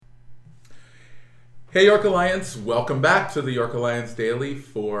Hey York Alliance, welcome back to the York Alliance Daily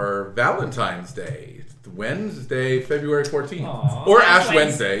for Valentine's Day. It's Wednesday, February 14th. Aww. Or Ash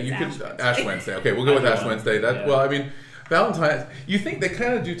Wednesday. Wednesday. Ash Wednesday. Okay, we'll go with Ash Wednesday. Well, I mean, Valentine's, you think they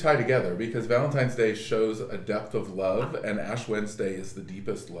kind of do tie together because Valentine's Day shows a depth of love and Ash Wednesday is the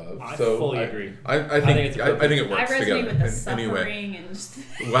deepest love. I so fully agree. I think it works I resonate together. with the suffering anyway. and just...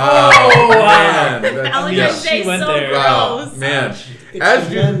 Wow. Man. Valentine's Day went so there. Wow, gross. man. It's As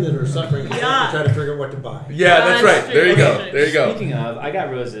the you- men that are suffering because Yeah. they try to figure out what to buy. Yeah, that's right. That's There you go. true. There you go. Speaking of, I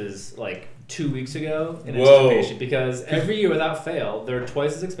got roses like 2 weeks ago in Whoa. anticipation because every year without fail, they're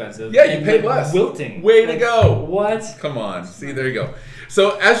twice as expensive. Yeah, you and, paid like, less. Wilting. Way to Like, go. What? Come on. See, there you go.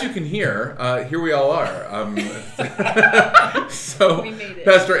 So, as you can hear, here we all are. So, We made it.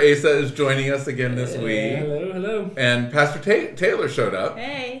 Pastor Asa is joining us again this week. Hello. And Pastor Taylor showed up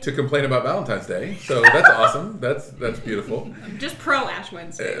Hey. to complain about Valentine's Day. So, that's awesome. That's beautiful. Just pro Ash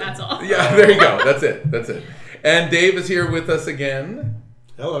Wednesday, that's all. Yeah, there you go. That's it. And Dave is here with us again.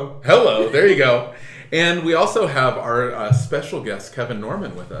 Hello. There you go. And we also have our special guest, Kevin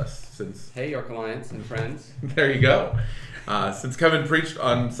Norman, with us. Hey, York Alliance and friends. There you go. Since Kevin preached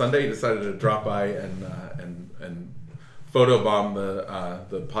on Sunday, he decided to drop by and photobomb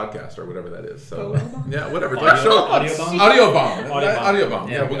the podcast or whatever that is. So Photobomb? yeah, whatever. Audio bomb? Audio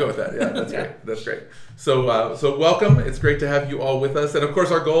bomb. Yeah, we'll go with that. Yeah, that's great. That's great. So welcome. It's great to have you all with us. And of course,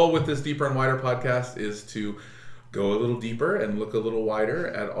 our goal with this Deeper and Wider podcast is to go a little deeper and look a little wider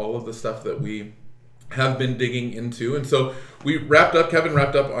at all of the stuff that we have been digging into. And so Kevin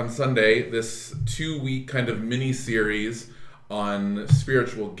wrapped up on Sunday this 2-week kind of mini series on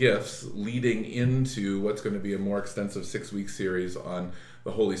spiritual gifts leading into what's going to be a more extensive 6-week series on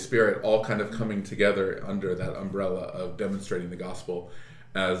the Holy Spirit, all kind of coming together under that umbrella of demonstrating the gospel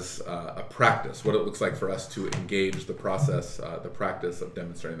as a practice, what it looks like for us to engage the process, the practice of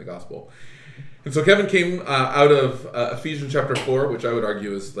demonstrating the gospel. And so Kevin came out of Ephesians chapter 4, which I would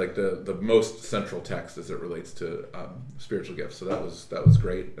argue is like the most central text as it relates to spiritual gifts. So that was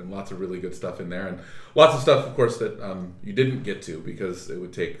great, and lots of really good stuff in there, and lots of stuff, of course, that you didn't get to because it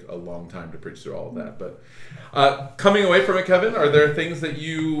would take a long time to preach through all of that. But coming away from it, Kevin, are there things that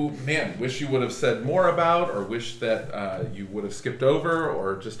you, wish you would have said more about, or wish that you would have skipped over,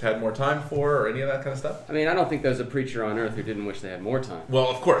 or just had more time for, or any of that kind of stuff? I mean, I don't think there's a preacher on earth who didn't wish they had more time. Well,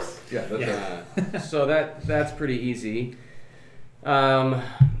 of course. Yeah. That's it. So that's pretty easy. I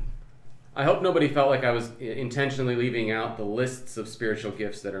hope nobody felt like I was intentionally leaving out the lists of spiritual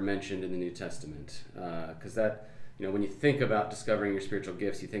gifts that are mentioned in the New Testament, because that, when you think about discovering your spiritual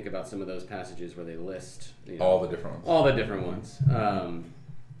gifts, you think about some of those passages where they list All the different ones.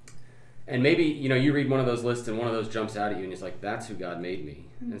 And maybe you read one of those lists and one of those jumps out at you and it's like, that's who God made me.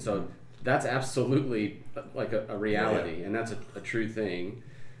 Mm-hmm. And so that's absolutely like a reality, and that's a true thing.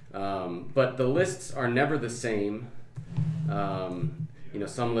 But the lists are never the same.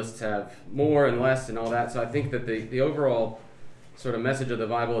 Some lists have more and less and all that. So I think that the overall sort of message of the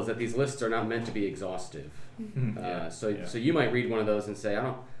Bible is that these lists are not meant to be exhaustive. So you might read one of those and say,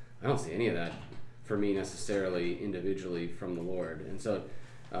 I don't see any of that for me necessarily individually from the Lord. And so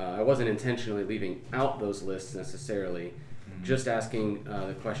I wasn't intentionally leaving out those lists necessarily, just asking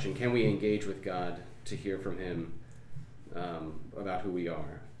the question, can we engage with God to hear from Him about who we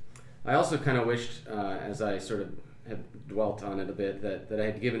are? I also kind of wished, as I sort of had dwelt on it a bit, that I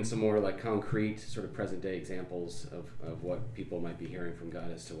had given some more like concrete sort of present day examples of what people might be hearing from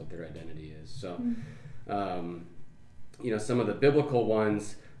God as to what their identity is. So, some of the biblical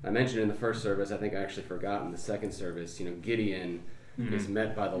ones I mentioned in the first service, I think I actually forgot in the second service. Gideon is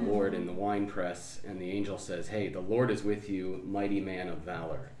met by the Lord in the winepress, and the angel says, "Hey, the Lord is with you, mighty man of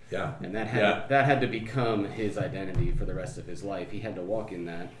valor." Yeah. And that had to become his identity for the rest of his life. He had to walk in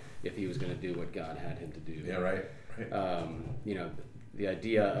that if he was going to do what God had him to do. Yeah, right. The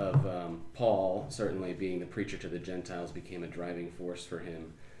idea of Paul certainly being the preacher to the Gentiles became a driving force for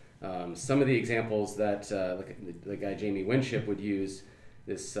him. Some of the examples that the guy Jamie Winship would use,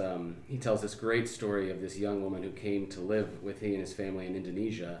 he tells this great story of this young woman who came to live with he and his family in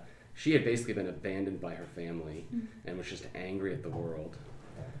Indonesia. She had basically been abandoned by her family and was just angry at the world.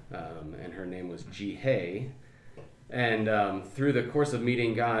 And her name was Jihae. And through the course of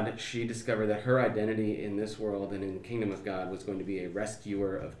meeting God, she discovered that her identity in this world and in the kingdom of God was going to be a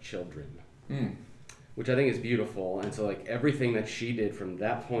rescuer of children, which I think is beautiful. And so like everything that she did from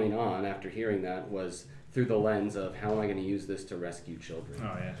that point on after hearing that was through the lens of how am I going to use this to rescue children?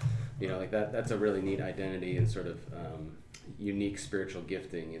 Oh, yeah. That's a really neat identity and sort of unique spiritual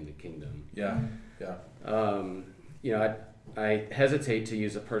gifting in the kingdom. Yeah. I hesitate to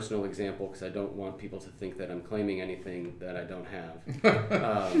use a personal example because I don't want people to think that I'm claiming anything that I don't have.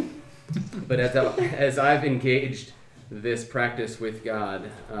 But as I've engaged this practice with God,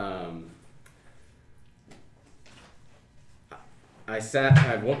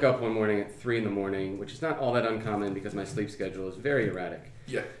 I woke up one morning at 3 a.m, which is not all that uncommon because my sleep schedule is very erratic.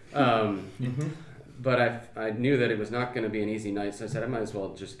 Yeah. But I knew that it was not going to be an easy night, so I said I might as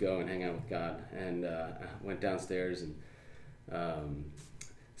well just go and hang out with God. And I went downstairs and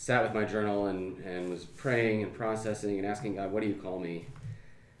sat with my journal and was praying and processing and asking God, what do you call me?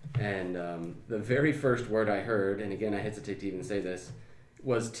 And the very first word I heard, and again I hesitate to even say this,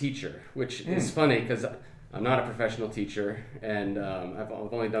 was teacher, which is funny because I'm not a professional teacher, and I've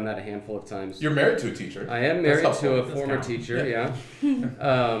only done that a handful of times. You're married to a teacher. I am married to a former teacher, yeah.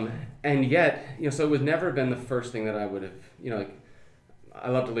 And yet, so it would never been the first thing that I would have, I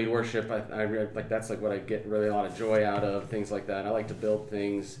love to lead worship. I like that's like what I get really a lot of joy out of, things like that. I like to build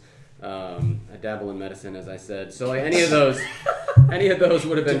things. I dabble in medicine, as I said. So like any of those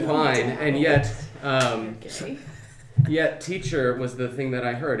would have been fine. And yet teacher was the thing that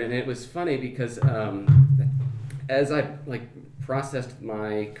I heard. And it was funny because as I processed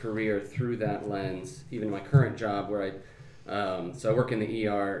my career through that lens, even my current job where I work in the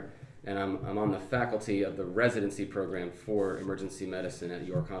ER, and I'm on the faculty of the residency program for emergency medicine at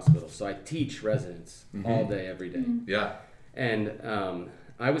York Hospital. So I teach residents all day, every day. Yeah. And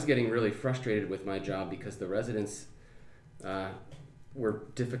I was getting really frustrated with my job because the residents were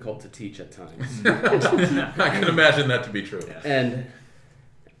difficult to teach at times. I can imagine that to be true.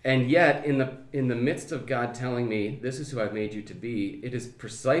 And yet, in the midst of God telling me, this is who I've made you to be, it is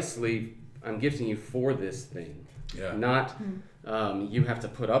precisely, I'm gifting you for this thing. Yeah. Not you have to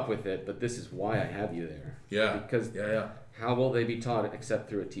put up with it, but this is why I have you there. Yeah. Because how will they be taught except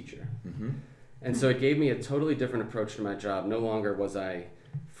through a teacher? Mm-hmm. And so it gave me a totally different approach to my job. No longer was I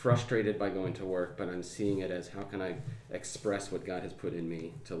frustrated by going to work, but I'm seeing it as how can I express what God has put in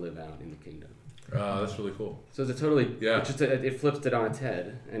me to live out in the kingdom. That's really cool. So it's it flips it on its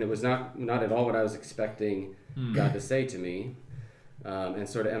head, and it was not at all what I was expecting God to say to me. And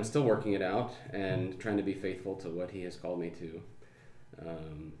sort of I'm still working it out and trying to be faithful to what he has called me to.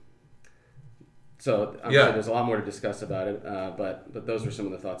 So I'm sure there's a lot more to discuss about it, but those were some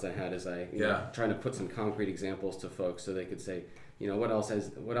of the thoughts I had as I trying to put some concrete examples to folks so they could say, what else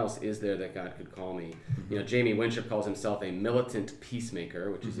is there that God could call me? Jamie Winship calls himself a militant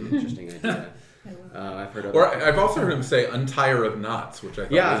peacemaker, which is an interesting idea. I've heard of I've also heard him say "untire of knots," which I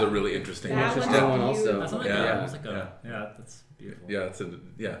thought was a really interesting one also. That's beautiful.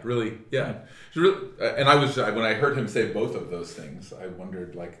 Yeah, really. And I was when I heard him say both of those things, I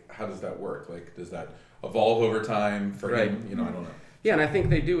wondered how does that work? Does that evolve over time for him? I don't know. Yeah, and I think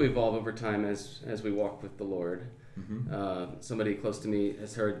they do evolve over time as we walk with the Lord. Mm-hmm. Somebody close to me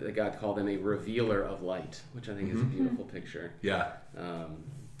has heard that God called him a revealer of light, which I think is a beautiful picture. Yeah.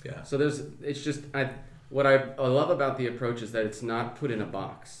 So what I love about the approach is that it's not put in a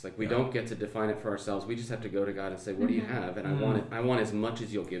box. We don't get to define it for ourselves. We just have to go to God and say, what do you have? And I want as much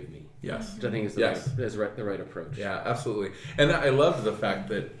as you'll give me. Yes. Which I think is the right approach. Yeah, absolutely. And I love the fact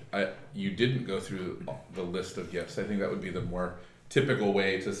that you didn't go through the list of gifts. I think that would be the more typical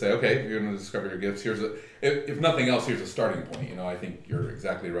way to say, okay, if you're going to discover your gifts, if nothing else, here's a starting point. I think you're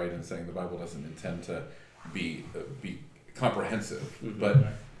exactly right in saying the Bible doesn't intend to be comprehensive, but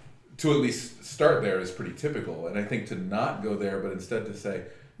to at least start there is pretty typical. And I think to not go there, but instead to say,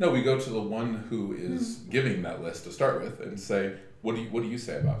 no, we go to the one who is giving that list to start with and say, what do you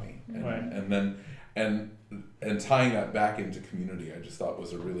say about me? And tying that back into community, I just thought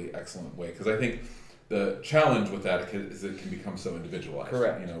was a really excellent way, because I think the challenge with that is it can become so individualized.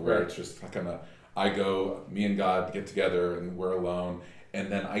 Correct. Where it's just me and God get together and we're alone,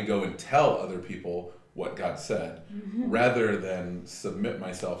 and then I go and tell other people what God said, rather than submit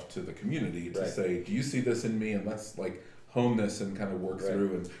myself to the community to say, do you see this in me? And let's hone this and kind of work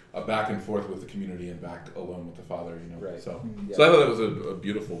through, and a back and forth with the community and back alone with the Father. So I thought that was a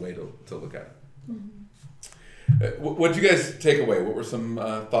beautiful way to look at it. What did you guys take away? What were some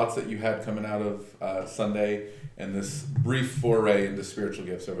thoughts that you had coming out of Sunday and this brief foray into spiritual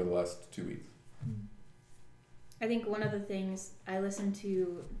gifts over the last 2 weeks? I think one of the things, I listened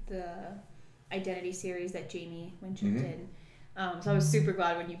to the identity series that Jamie Winship did. So I was super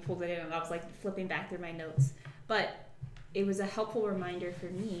glad when you pulled it in, and I was flipping back through my notes. But it was a helpful reminder for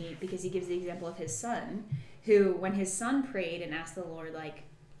me, because he gives the example of his son, who, when his son prayed and asked the Lord,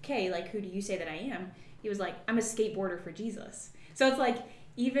 okay, who do you say that I am? He was like, I'm a skateboarder for Jesus. So it's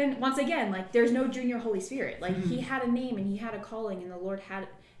even, once again, there's no junior Holy Spirit. He had a name and he had a calling, and the Lord had,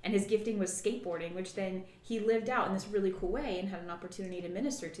 and his gifting was skateboarding, which then he lived out in this really cool way and had an opportunity to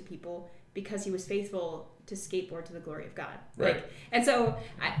minister to people because he was faithful to skateboard to the glory of God. Right. Like, and so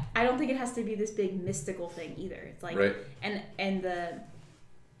I don't think it has to be this big mystical thing either. It's like, right. and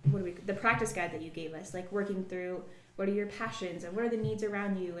the practice guide that you gave us, like working through what are your passions and what are the needs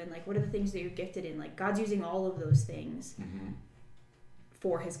around you and like what are the things that you're gifted in. Like God's using all of those things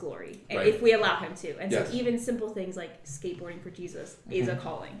for his glory, and Right. if we allow him to. And Yes. so even simple things like skateboarding for Jesus is a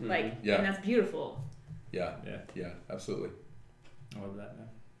calling. Like, Yeah. and that's beautiful. Yeah. Yeah. Yeah. Absolutely. I love that.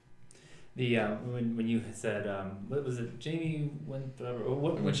 The when you said what was it, Jamie Winthrop or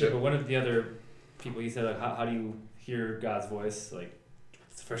whichever one of the other people, you said like how do you hear God's voice? Like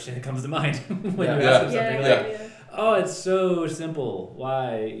it's the first thing that comes to mind when you ask him something. Like, oh, it's so simple.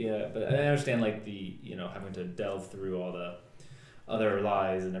 Why? Yeah, but I understand like the having to delve through all the other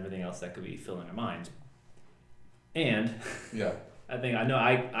lies and everything else that could be filling our minds. And Yeah.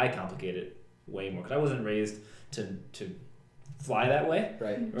 I complicate it way more because I wasn't raised to fly that way.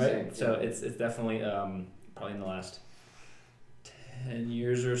 Right. Right. So it's definitely probably in the last 10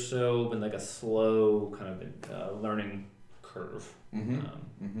 years or so been like a slow kind of learning curve,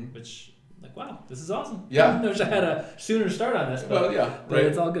 which like wow, this is awesome. Yeah. I wish I had a sooner start on this, but, Well, yeah, but right.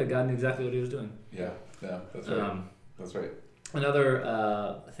 it's all good. God knew exactly what he was doing. Yeah. Yeah. That's right. That's right.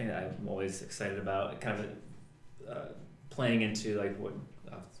 Another thing that I'm always excited about, kind of playing into like what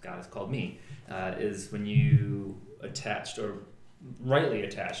God has called me, is when you attached or rightly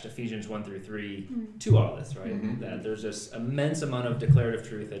attached Ephesians 1-3 to all this, right? That there's this immense amount of declarative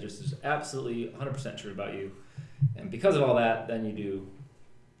truth that just is absolutely 100% true about you, and because of all that, then you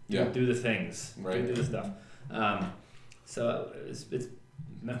do the things, Right. do the stuff. So it's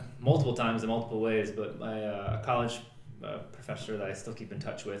multiple times in multiple ways, but my college professor that I still keep in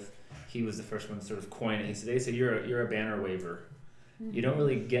touch with, he was the first one to sort of coin it. He said, "They say you're a banner waver. You don't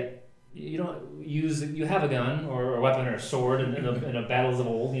really you have a gun or a weapon or a sword in a battles of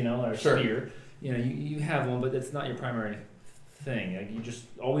old, or a spear. You have one, but it's not your primary thing. Like, you just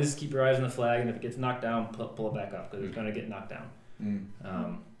always keep your eyes on the flag, and if it gets knocked down, pull it back up because it's going to get knocked down."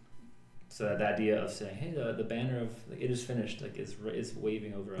 So that idea of saying, "Hey, the banner of like, it is finished," like is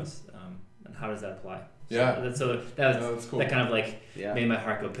waving over us, and how does that apply? Yeah. So that's cool. that kind of like made my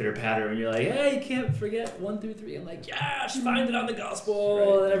heart go pitter patter. And you're like, "Hey, you can't forget 1-3." I'm like, "Yes, find it on the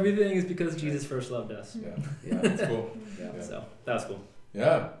gospel, and everything is because Jesus first loved us." Yeah. That's cool. Yeah. So that was cool.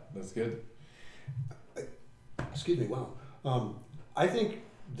 Yeah. That's good. Excuse me. Wow. I think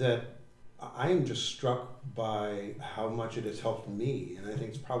that I am just struck by how much it has helped me, and I think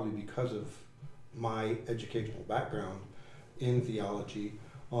it's probably because of my educational background in theology.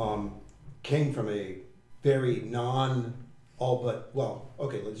 Came from a very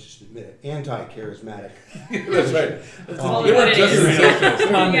let's just admit it, anti-charismatic. That's right. We were just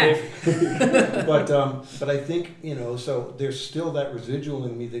Yeah. But I think so there's still that residual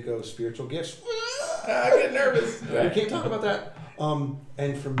in me that goes spiritual gifts. I get nervous. We can't talk about that.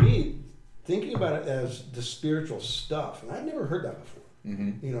 And for me, thinking about it as the spiritual stuff, and I'd never heard that before.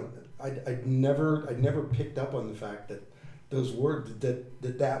 I'd never picked up on the fact that those words,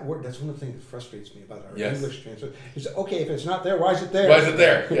 that word, that's one of the things that frustrates me about our English translation. It's okay, if it's not there, why is it there? Why is it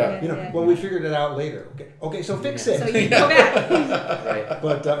there? Yeah. Well, we figured it out later. Okay, so fix it. So you go back. Right.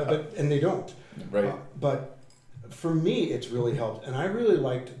 But and they don't. Right. But for me, it's really helped, and I really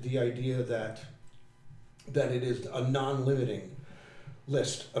liked the idea that it is a non-limiting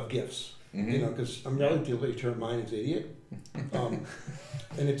list of gifts. Because I'm relatively sure mine is idiot, and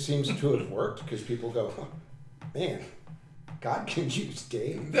it seems to have worked because people go, man, God can use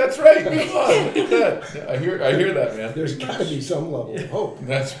Dave. That's right. Come on, look at that. Yeah, I hear that, man. There's got to be some level of hope.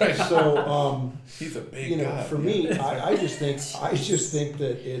 That's right. So he's a big God. for me, I just think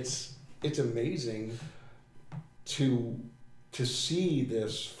that it's amazing to see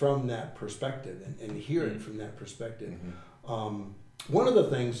this from that perspective and hear it from that perspective. One of the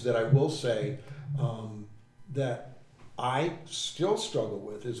things that I will say that I still struggle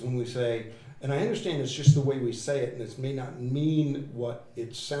with is when we say, and I understand it's just the way we say it, and it may not mean what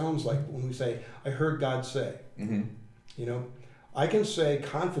it sounds like, but when we say, I heard God say, I can say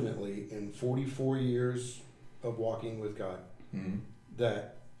confidently in 44 years of walking with God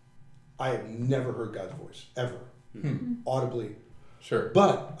that I have never heard God's voice, ever, audibly. Sure.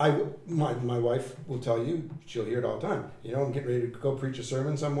 But my wife will tell you, she'll hear it all the time. I'm getting ready to go preach a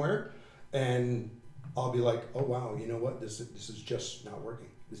sermon somewhere, and I'll be like, oh wow, you know what? This is just not working.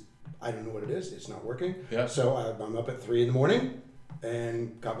 I don't know what it is. It's not working. Yeah. So I'm up at 3 a.m.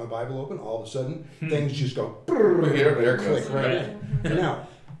 and got my Bible open. All of a sudden, things just go There click goes. right in. Now,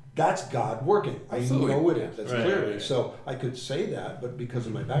 that's God working. Absolutely. I know it is. That's Right, clearly. right. So I could say that, but because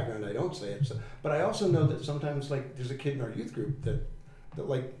of my background, I don't say it. So, but I also know that sometimes, like, there's a kid in our youth group that that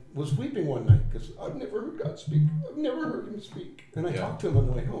like was weeping one night because I've never heard God speak. I've never heard him speak. And I talked to him on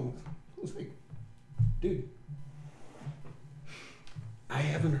the way home. I was like, dude, I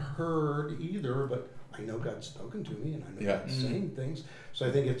haven't heard either, but I know God's spoken to me and I know God's saying things. So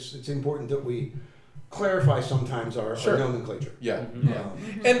I think it's important that we clarify sometimes our nomenclature. Yeah.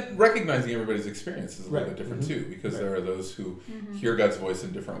 And recognizing everybody's experience is a little bit different too, because there are those who hear God's voice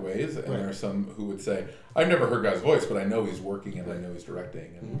in different ways, and there are some who would say, I've never heard God's voice, but I know he's working and I know he's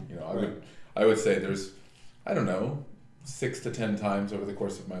directing. And I would say there's, I don't know, 6 to 10 times over the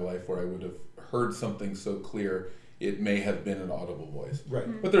course of my life where I would have heard something so clear it may have been an audible voice.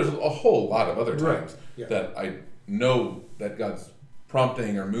 Right. But there's a whole lot of other times that I know that God's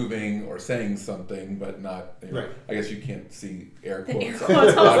prompting or moving or saying something, but not. I guess you can't see air quotes.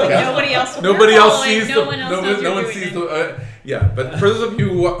 Nobody else. Nobody else sees no one else. No one sees the. But for those of you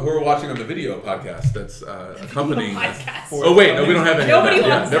who are watching on the video podcast, that's accompanying us. Oh wait, no, we don't have any. Nobody of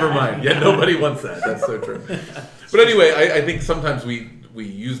that. wants Never mind. Yeah, nobody wants that. That's so true. But anyway, I think sometimes we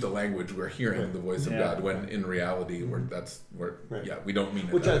use the language, we're hearing the voice of God, when in reality we don't mean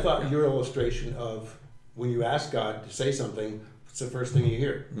it. Which I thought your illustration of when you ask God to say something, it's the first thing you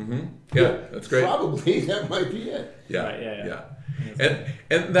hear. Yeah, that's great. Probably that might be it. Yeah.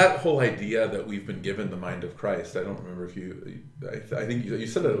 And that whole idea that we've been given the mind of Christ, I don't remember if I think you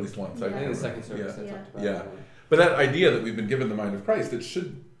said that at least once. I think in the second service I talked about it. But that idea that we've been given the mind of Christ, it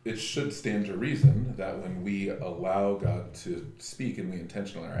should stand to reason that when we allow God to speak and we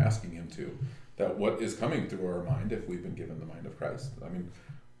intentionally are asking him to, that what is coming through our mind, if we've been given the mind of Christ, I mean,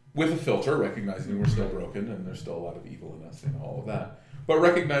 with a filter, recognizing we're still broken and there's still a lot of evil in us and all of that, but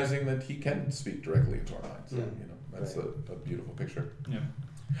recognizing that he can speak directly into our minds. That's a beautiful picture. Yeah.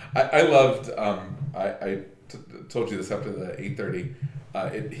 I loved, I told you this after the 8:30,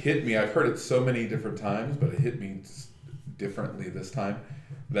 it hit me, I've heard it so many different times, but it hit me differently this time,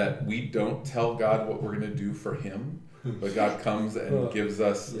 that we don't tell God what we're going to do for him, but God comes and gives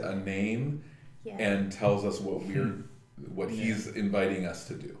us a name and tells us what he's inviting us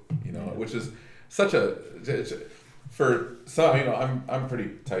to do, which is such for some, I'm pretty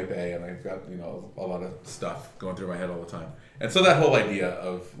type A and I've got, a lot of stuff going through my head all the time. And so that whole idea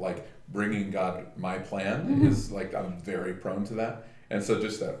of like bringing God my plan is like, I'm very prone to that. And so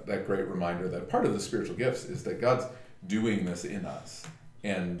just that great reminder that part of the spiritual gifts is that God's doing this in us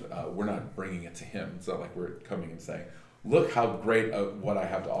and we're not bringing it to him. It's not like we're coming and saying, look how great what I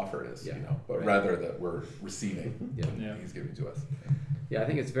have to offer is, but rather that we're receiving what he's giving to us. Yeah, I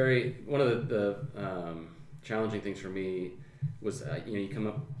think it's one of the challenging things for me was, you come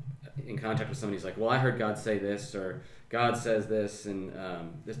up in contact with somebody who's like, well, I heard God say this, or God says this, and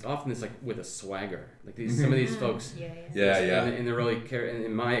there's often this like with a swagger, like some of these folks, and they're really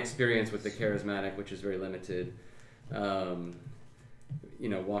in my experience with the charismatic, which is very limited,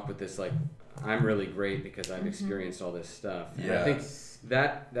 walk with this like, I'm really great because I've experienced all this stuff. And I think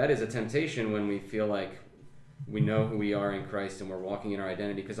that is a temptation when we feel like we know who we are in Christ and we're walking in our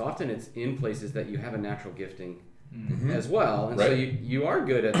identity, because often it's in places that you have a natural gifting as well, and so you are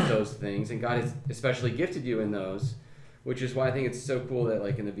good at those things, and God has especially gifted you in those, which is why I think it's so cool that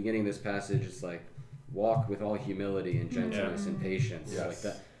like in the beginning of this passage it's like walk with all humility and gentleness and patience. Like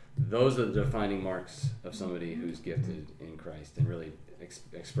that, those are the defining marks of somebody who's gifted in Christ, and really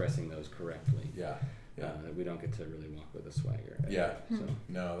expressing those correctly. That we don't get to really walk with a swagger. So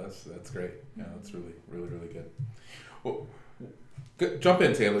no, that's great. Yeah, that's really, really, really good. Well, jump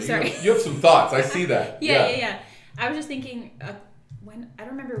in, Taylor. You have some thoughts. I see that. Yeah. I was just thinking, I don't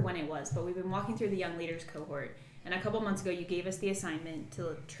remember when it was, but we've been walking through the young leaders cohort, and a couple months ago you gave us the assignment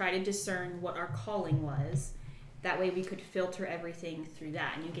to try to discern what our calling was. That way we could filter everything through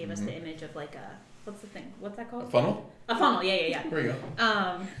that, and you gave us the image of like what's the thing? What's that called? A funnel? A funnel, yeah. There you go.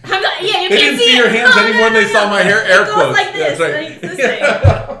 I'm not, you they can't didn't see your hands anymore than they saw my air quotes. Like this, that's right. like this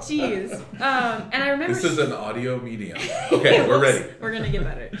thing. Jeez. And I remember... This is an audio medium. Okay, we're ready. We're going to get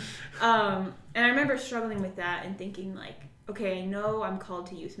better. And I remember struggling with that and thinking like, okay, I know I'm called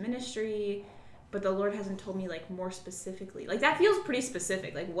to youth ministry, but the Lord hasn't told me like more specifically. Like that feels pretty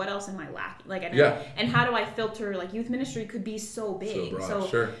specific. Like what else am I lacking? Like and how do I filter? Like youth ministry could be so big. So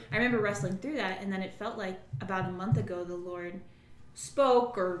broad, I remember wrestling through that, and then it felt like about a month ago the Lord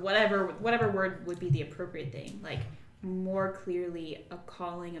spoke, or whatever word would be the appropriate thing, like more clearly a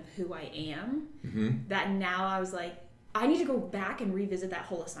calling of who I am. That now I was like, I need to go back and revisit that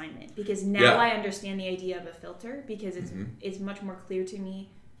whole assignment, because now I understand the idea of a filter, because it's much more clear to me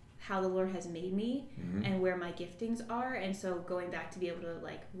how the Lord has made me and where my giftings are. And so going back to be able to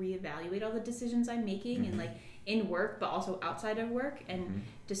like reevaluate all the decisions I'm making and like in work, but also outside of work, and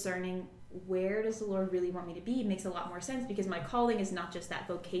discerning where does the Lord really want me to be makes a lot more sense, because my calling is not just that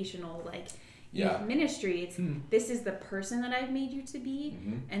vocational youth ministry. It's this is the person that I've made you to be,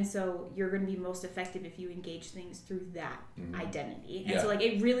 and so you're going to be most effective if you engage things through that identity. And so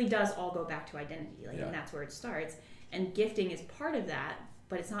it really does all go back to identity, and that's where it starts. And gifting is part of that,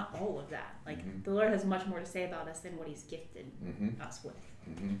 but it's not all of that. The Lord has much more to say about us than what He's gifted us with.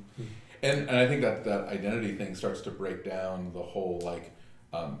 And I think that identity thing starts to break down the whole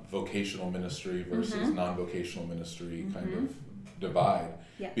vocational ministry versus non-vocational ministry kind of divide.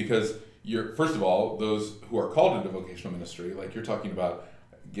 Because you're, first of all, those who are called into vocational ministry, you're talking about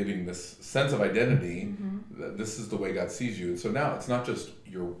getting this sense of identity, that this is the way God sees you. And so now it's not just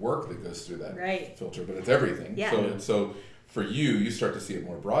your work that goes through that filter, but it's everything. So for you start to see it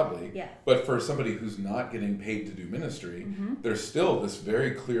more broadly. But for somebody who's not getting paid to do ministry, there's still this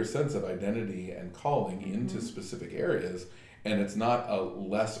very clear sense of identity and calling into specific areas. And it's not a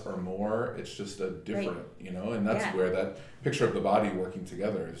less or more, it's just a different, and that's where that picture of the body working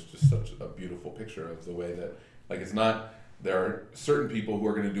together is just such a beautiful picture of the way that, it's not, there are certain people who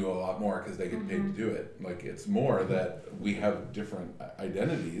are going to do a lot more because they get paid to do it. It's more that we have different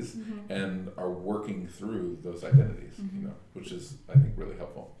identities and are working through those identities, which is, I think, really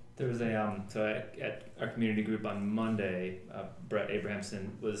helpful. There was at our community group on Monday, Brett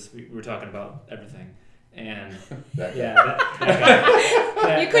Abrahamson we were talking about everything. And that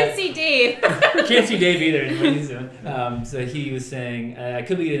guy. You couldn't see Dave. Can't see Dave either. What he's doing. So he was saying, I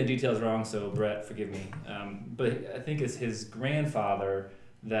could be getting the details wrong, so Brett, forgive me. But I think it's his grandfather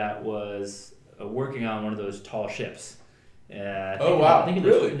that was working on one of those tall ships. Wow! I think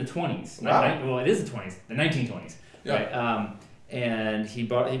really? In the 20s. Wow. Well, it is the 20s, the 1920s. Yeah. Right. And he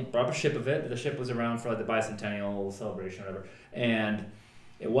brought up a ship of it. The ship was around for the bicentennial celebration or whatever. And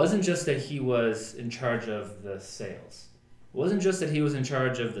it wasn't just that he was in charge of the sails. It wasn't just that he was in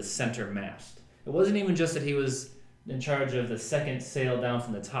charge of the center mast. It wasn't even just that he was in charge of the second sail down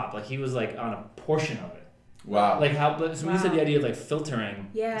from the top. He was on a portion of it. Wow. When you said the idea of filtering.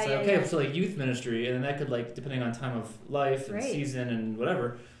 Yeah. So youth ministry, and then that could depending on time of life and season and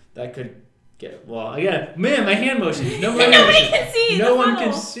whatever, that could get, my hand motion. Nobody can see. No one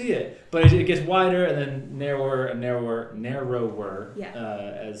can see it. But it gets wider and then narrower and narrower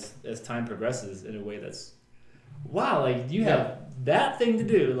as time progresses in a way that's you have that thing to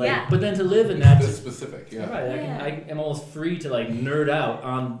do but then to live in that this specific I am almost free to nerd out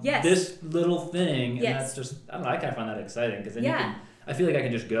on this little thing, and that's just, I don't know, I kind of find that exciting, because then I feel like I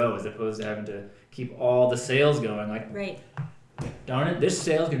can just go as opposed to having to keep all the sails going darn it, this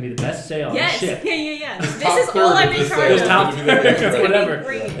sail's going to be the best sail on the ship. Yeah. This is all I'm in charge of. This top third,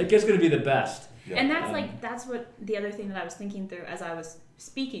 whatever. It's going to be the best. Yeah. And that's what the other thing that I was thinking through as I was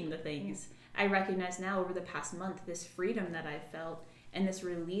speaking the things. I recognize now over the past month this freedom that I've felt and this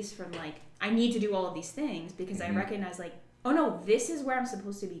release from I need to do all of these things, because I recognize oh no, this is where I'm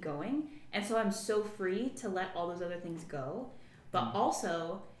supposed to be going. And so I'm so free to let all those other things go. But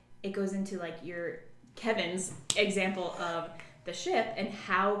also it goes into your Kevin's example of the ship and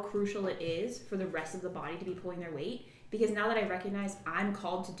how crucial it is for the rest of the body to be pulling their weight. Because now that I recognize I'm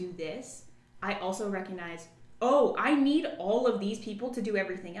called to do this, I also recognize, I need all of these people to do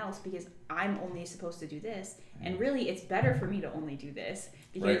everything else, because I'm only supposed to do this. And really, it's better for me to only do this,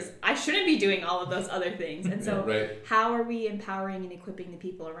 because I shouldn't be doing all of those other things. And so how are we empowering and equipping the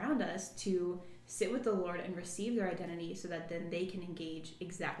people around us to sit with the Lord and receive their identity, so that then they can engage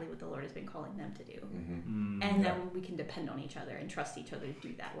exactly what the Lord has been calling them to do. And then we can depend on each other and trust each other to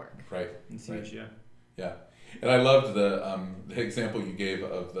do that work. Right. It's huge, yeah. And I loved the example you gave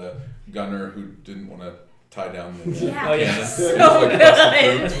of the gunner who didn't want to tie down the cannon. So good.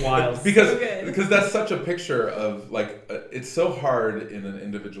 That's wild. Because that's such a picture of it's so hard in an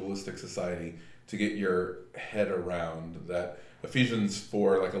individualistic society to get your head around that. Ephesians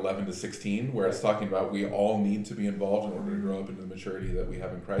 4, 11 to 16, where it's talking about we all need to be involved in order to grow up into the maturity that we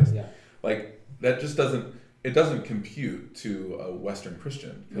have in Christ. That just doesn't compute to a Western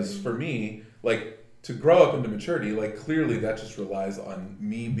Christian. Because for me, to grow up into maturity, clearly that just relies on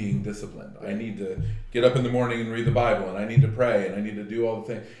me being disciplined. I need to get up in the morning and read the Bible, and I need to pray, and I need to do all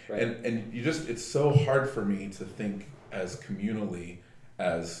the things. And it's so hard for me to think as communally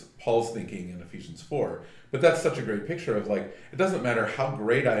as Paul's thinking in Ephesians 4. But that's such a great picture of it doesn't matter how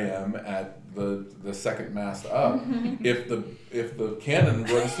great I am at the second mast up, if the cannon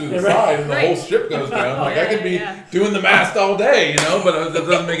runs through the side and the whole ship goes down, I could be doing the mast all day, but that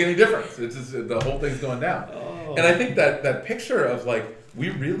doesn't make any difference. It's just the whole thing's going down. And I think that picture of like, we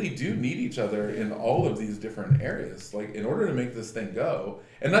really do need each other in all of these different areas, like in order to make this thing go,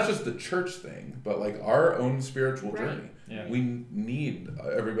 and not just the church thing, but like our own spiritual journey. Yeah. We need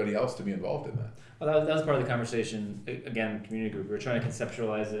everybody else to be involved in that. Well, that was part of the conversation. Again, community group. We were trying to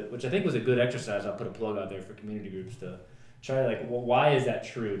conceptualize it, which I think was a good exercise. I'll put a plug out there for community groups to try, like, well, why is that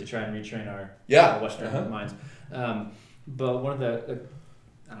true? To try and retrain our Western minds. But one of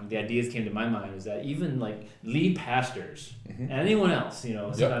the ideas came to my mind was that even like lead pastors and anyone else, you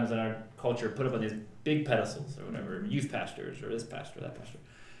know, sometimes in our culture put up on these big pedestals or whatever, youth pastors or this pastor, that pastor.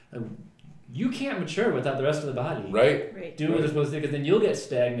 You can't mature without the rest of the body doing what they're supposed to do, because then you'll get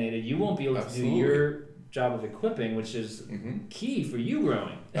stagnated. You won't be able to do your job of equipping, which is key for you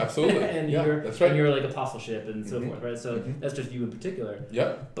growing. Absolutely. And that's your like apostleship and so forth, right? So that's just you in particular.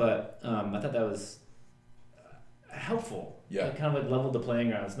 Yeah. But I thought that was helpful. Yeah. It kind of like leveled the playing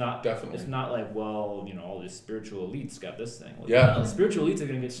ground. It's not Definitely. It's not like, well, you know, all these spiritual elites got this thing. Well, Yeah. Spiritual elites are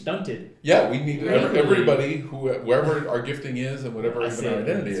going to get stunted. Yeah, we need everybody, wherever our gifting is and whatever even our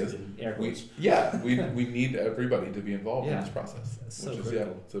identity is. We need everybody to be involved in this process. So which is,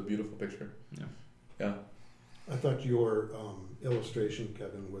 it's a beautiful picture. Yeah. I thought your illustration,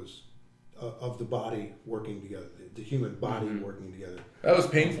 Kevin, was of the body working together, the human body working together. That was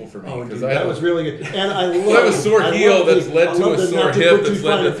painful for me because that was really good. And I love. I have a sore heel that's led to a sore hip that's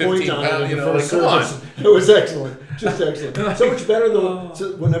led to 15 pounds. You know, like come on. It was excellent, just excellent. So much better though.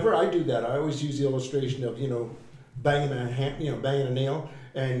 So whenever I do that, I always use the illustration of banging a nail,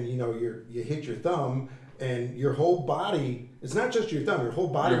 and you hit your thumb. And your whole body, it's not just your thumb, your whole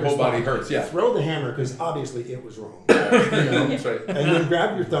body hurts, yeah. Throw the hammer, because obviously it was wrong. That's right. And then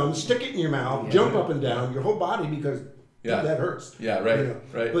grab your thumb, stick it in your mouth, jump up and down, your whole body, because that hurts. Yeah, right,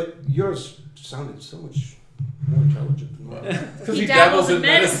 right. But yours sounded so much more intelligent than mine. Because he dabbles in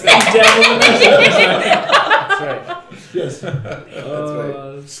medicine. That's right. Yes. That's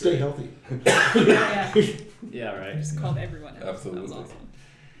right. Stay healthy. Yeah, right. Just called everyone out. Absolutely. That was awesome.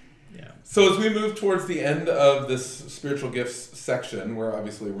 So as we move towards the end of this spiritual gifts section, where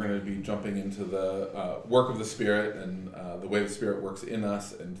obviously we're going to be jumping into the work of the Spirit and the way the Spirit works in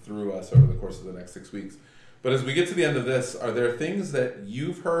us and through us over the course of the next 6 weeks. But as we get to the end of this, are there things that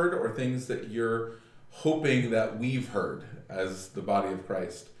you've heard or things that you're hoping that we've heard as the body of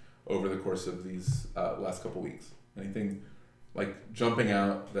Christ over the course of these last couple weeks? Anything like jumping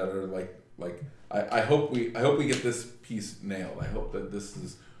out that are like I hope we get this piece nailed. I hope that this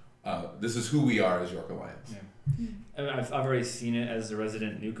is who we are as York Alliance. Yeah. I mean, I've already seen it as a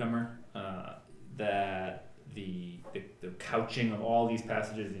resident newcomer, that the couching of all these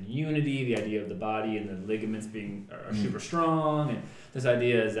passages in unity, the idea of the body and the ligaments being are super strong, and this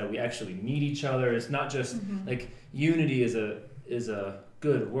idea is that we actually need each other. It's not just like unity is a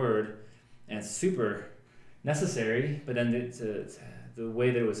good word and it's super necessary, but then it's the way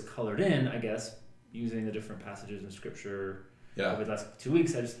that it was colored in, I guess, using the different passages in Scripture. Over the last 2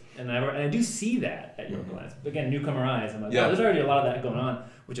 weeks, I do see that at York Alliance. Again, newcomer eyes. I'm like, there's already a lot of that going on,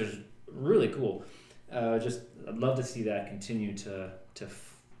 which is really cool. I'd love to see that continue to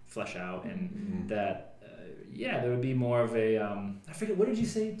flesh out, and that there would be more of a I forget, what did you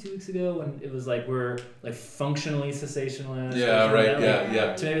say 2 weeks ago when it was like we're like functionally cessationist?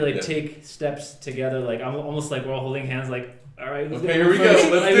 To maybe take steps together, like almost like we're all holding hands, like. All right, okay, here we go. Let's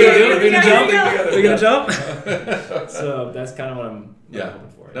do it. We're gonna jump. So that's kind of what I'm hoping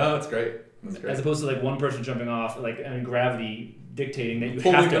for. No, that's great. As opposed to like one person jumping off, like gravity dictating that you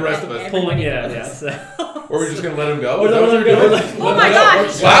pulling have to the rest of us. Or we're just gonna let him go. Oh my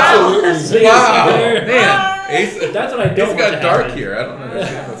gosh! Wow, man, Ace, that's what I don't. It's got dark here. I don't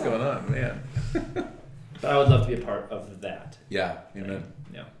understand what's going on, man. But I would love to be a part of that. Yeah. Amen.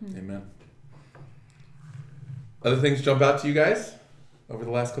 Yeah. Amen. Other things jump out to you guys over the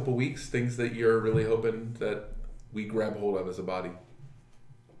last couple weeks? Things that you're really hoping that we grab hold of as a body?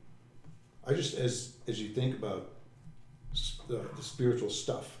 I just, as you think about the spiritual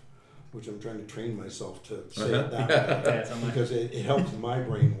stuff, which I'm trying to train myself to say it that way, because it helps my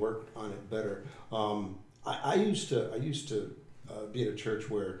brain work on it better. I used to be at a church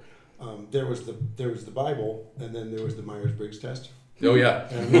where there was the Bible, and then there was the Myers-Briggs test. Oh yeah,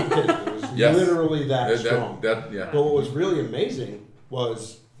 and I'm not kidding. It was literally that strong. But what was really amazing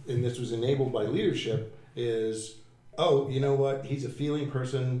was, and this was enabled by leadership, is you know what? He's a feeling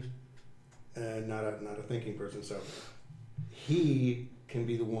person, and not a thinking person. So he can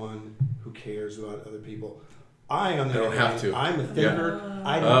be the one who cares about other people. I, on the other hand, I'm a thinker.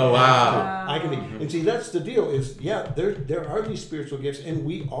 I don't have to. I can be. And see, that's the deal is, there are these spiritual gifts, and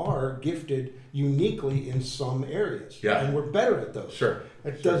we are gifted uniquely in some areas. Yeah. And we're better at those. Sure.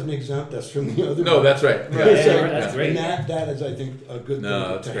 It doesn't exempt us from the other. No, that's right. That's great. And that is, I think, a good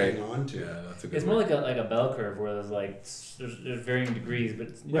thing to hang on to. Yeah, that's a good It's more like a bell curve where there's there's varying degrees, but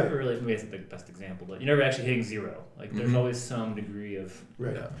it's never really, maybe it's the best example, but you're never actually hitting zero. Like there's always some degree of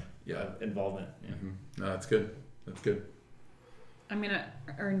involvement. Yeah. No, that's good. That's good. I'm going to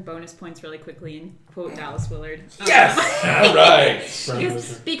earn bonus points really quickly and quote Dallas Willard. Yes! All right.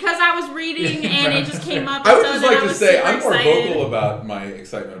 because I was reading and it just came up. I would just like to say, I'm more excited. vocal about my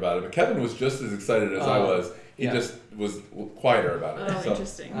excitement about it, but Kevin was just as excited as I was. He just was quieter about it. Oh,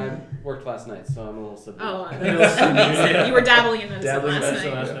 interesting. I worked last night, so I'm a little subdued. Oh, you were dabbling in medicine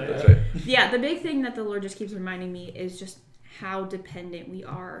last night. That's right. Yeah, the big thing that the Lord just keeps reminding me is just how dependent we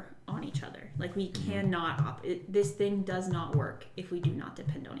are on each other. Like we cannot this thing does not work if we do not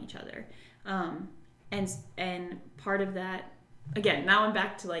depend on each other. And part of that, again, now I'm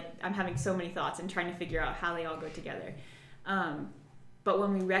back to I'm having so many thoughts and trying to figure out how they all go together. But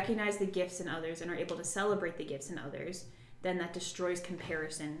when we recognize the gifts in others and are able to celebrate the gifts in others, then that destroys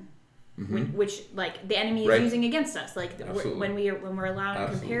comparison, which the enemy is using against us. When we're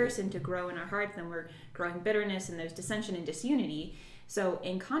allowing comparison to grow in our hearts, then we're growing bitterness and there's dissension and disunity. So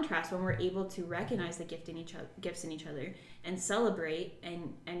in contrast, when we're able to recognize the gifts in each other and celebrate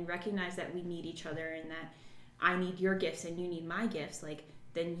and recognize that we need each other and that I need your gifts and you need my gifts,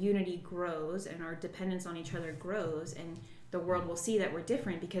 then unity grows and our dependence on each other grows, and the world will see that we're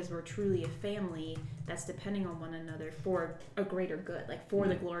different because we're truly a family that's depending on one another for a greater good, for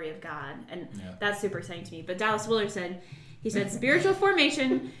the glory of God. And that's super exciting to me. But Dallas Willard said, spiritual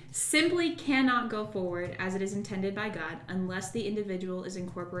formation simply cannot go forward as it is intended by God unless the individual is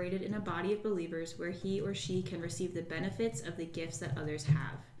incorporated in a body of believers where he or she can receive the benefits of the gifts that others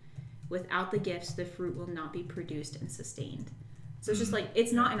have. Without the gifts, the fruit will not be produced and sustained. So it's just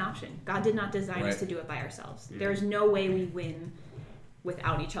it's not an option. God did not design us to do it by ourselves. There's no way we win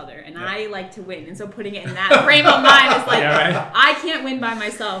without each other. And I like to win. And so putting it in that frame of mind is I can't win by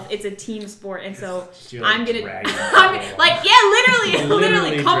myself. It's a team sport. And so I'm going to,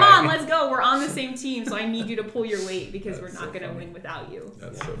 literally, come on, let's go. We're on the same team. So I need you to pull your weight because we're not going to win without you.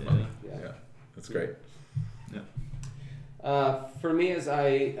 That's so funny. Yeah. That's great. For me, as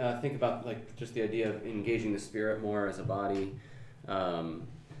I think about just the idea of engaging the Spirit more as a body,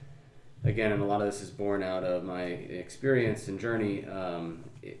 again, and a lot of this is born out of my experience and journey.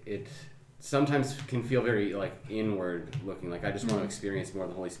 It sometimes can feel very inward looking. I just want to experience more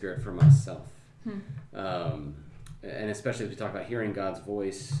of the Holy Spirit for myself. And especially as we talk about hearing God's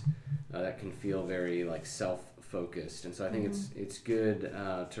voice, that can feel very self-focused. And so I think it's good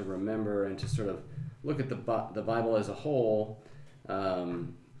to remember and to sort of look at the Bible as a whole.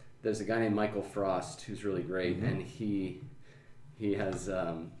 There's a guy named Michael Frost who's really great, and he has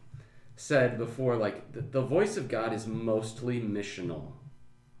said before, the voice of God is mostly missional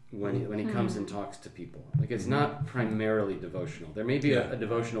when he comes and talks to people. It's not primarily devotional. There may be a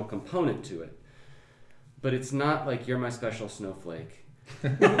devotional component to it, but it's not you're my special snowflake.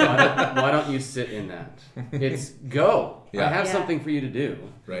 Why don't you sit in that? It's go. I have something for you to do.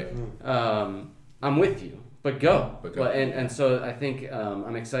 Right. I'm with you, but go. And so I think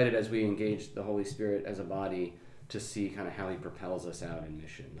I'm excited as we engage the Holy Spirit as a body to see kind of how he propels us out in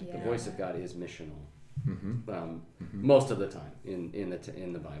mission. The voice of God is missional most of the time in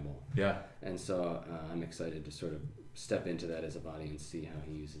the Bible. Yeah. And so I'm excited to sort of step into that as a body and see how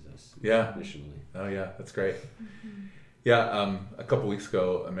he uses us missionally. Oh yeah, that's great. Yeah, a couple weeks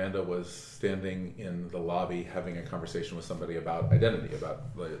ago, Amanda was standing in the lobby having a conversation with somebody about identity,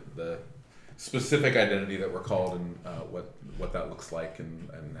 about the specific identity that we're called and what that looks like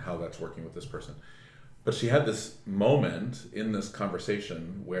and how that's working with this person. But she had this moment in this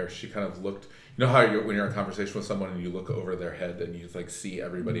conversation where she kind of looked, how when you're in conversation with someone and you look over their head and you see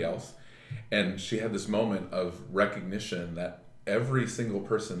everybody else. And she had this moment of recognition that every single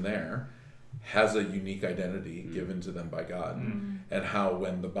person there has a unique identity given to them by God. And how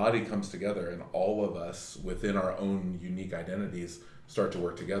when the body comes together and all of us within our own unique identities start to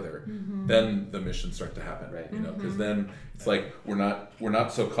work together, then the missions start to happen, right? Because then it's we're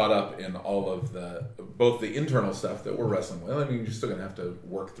not so caught up in all of both the internal stuff that we're wrestling with. I mean, you're still gonna have to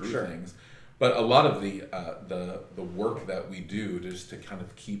work through things, but a lot of the work that we do just to kind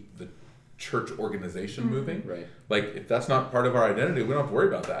of keep the church organization moving, right? If that's not part of our identity, we don't have to worry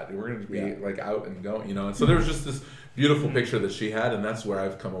about that. We're going to be out and going, And so there was just this beautiful picture that she had, and that's where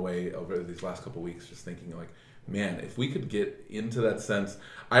I've come away over these last couple of weeks, just thinking man, if we could get into that sense.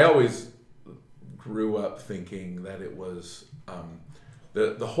 I always grew up thinking that it was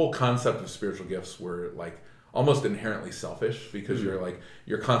the whole concept of spiritual gifts were like almost inherently selfish, because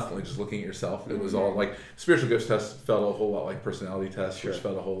you're constantly just looking at yourself. It was all like spiritual gifts tests felt a whole lot like personality tests, which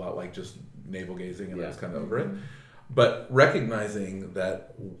felt a whole lot like just navel gazing, and I was kind of over it. But recognizing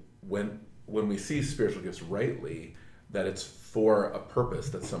that when we see spiritual gifts rightly, that it's for a purpose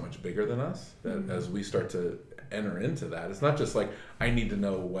that's so much bigger than us, that as we start to enter into that, it's not just like I need to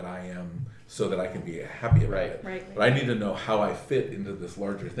know what I am so that I can be happy about it, but I need to know how I fit into this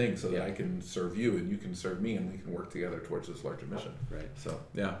larger thing so that I can serve you and you can serve me, and we can work together towards this larger mission. So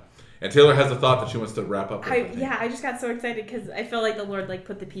and Taylor has a thought that she wants to wrap up with. I just got so excited because I feel like the Lord like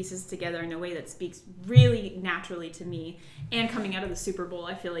put the pieces together in a way that speaks really naturally to me. And coming out of the Super Bowl,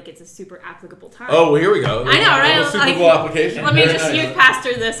 I feel like it's a super applicable time. Oh, well, here we go. I know, right? Super Bowl application. Let me just youth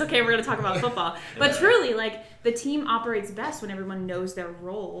pastor this. Okay, we're going to talk about football. But truly, like, the team operates best when everyone knows their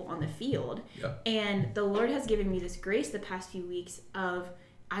role on the field. And the Lord has given me this grace the past few weeks of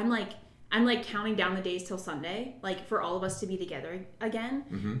I'm like counting down the days till Sunday, like for all of us to be together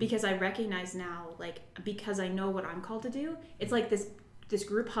again, because I recognize now, like, because I know what I'm called to do, it's like this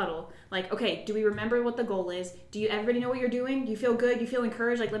group huddle. Like, okay, do we remember what the goal is? Do you everybody know what you're doing? Do you feel good? Do you feel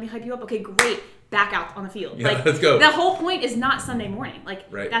encouraged? Like, let me hype you up. Okay, great. Back out on the field. Like, let's go. The whole point is not Sunday morning. Like,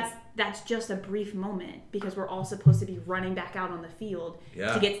 that's just a brief moment, because we're all supposed to be running back out on the field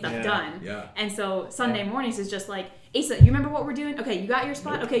to get stuff done. And so Sunday mornings is just like, Asa, you remember what we're doing? Okay, you got your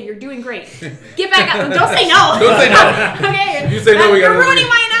spot? Okay, you're doing great. Get back out. Don't say no. Don't say no. Okay. You say no, we got to You're ruining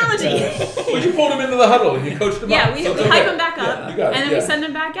my analogy. But you pulled him into the huddle and you coached him up. We hype him back up, and then we send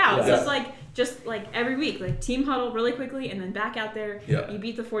him back out. So it's like, just like every week, like team huddle really quickly and then back out there. You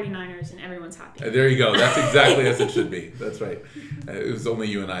beat the 49ers and everyone's happy. There you go. That's exactly as it should be. That's right. It was only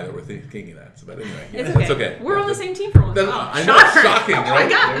you and I that were thinking that. But anyway, it's okay. We're on the same team for once. I know, it's shocking, right? Oh my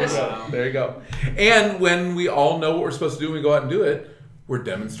gosh. There you go. And when we all know what we're supposed to do and we go out and do it, we're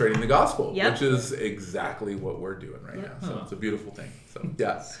demonstrating the gospel, which is exactly what we're doing right now. So it's a beautiful thing. So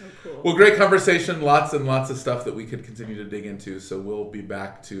So cool. Well, great conversation. Lots and lots of stuff that we could continue to dig into. So we'll be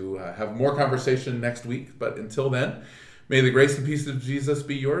back to have more conversation next week. But until then, may the grace and peace of Jesus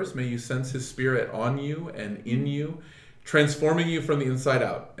be yours. May you sense his spirit on you and in you, transforming you from the inside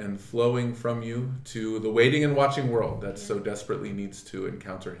out and flowing from you to the waiting and watching world that so desperately needs to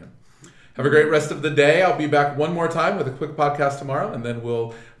encounter him. Have a great rest of the day. I'll be back one more time with a quick podcast tomorrow, and then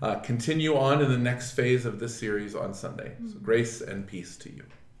we'll continue on in the next phase of this series on Sunday. So grace and peace to you.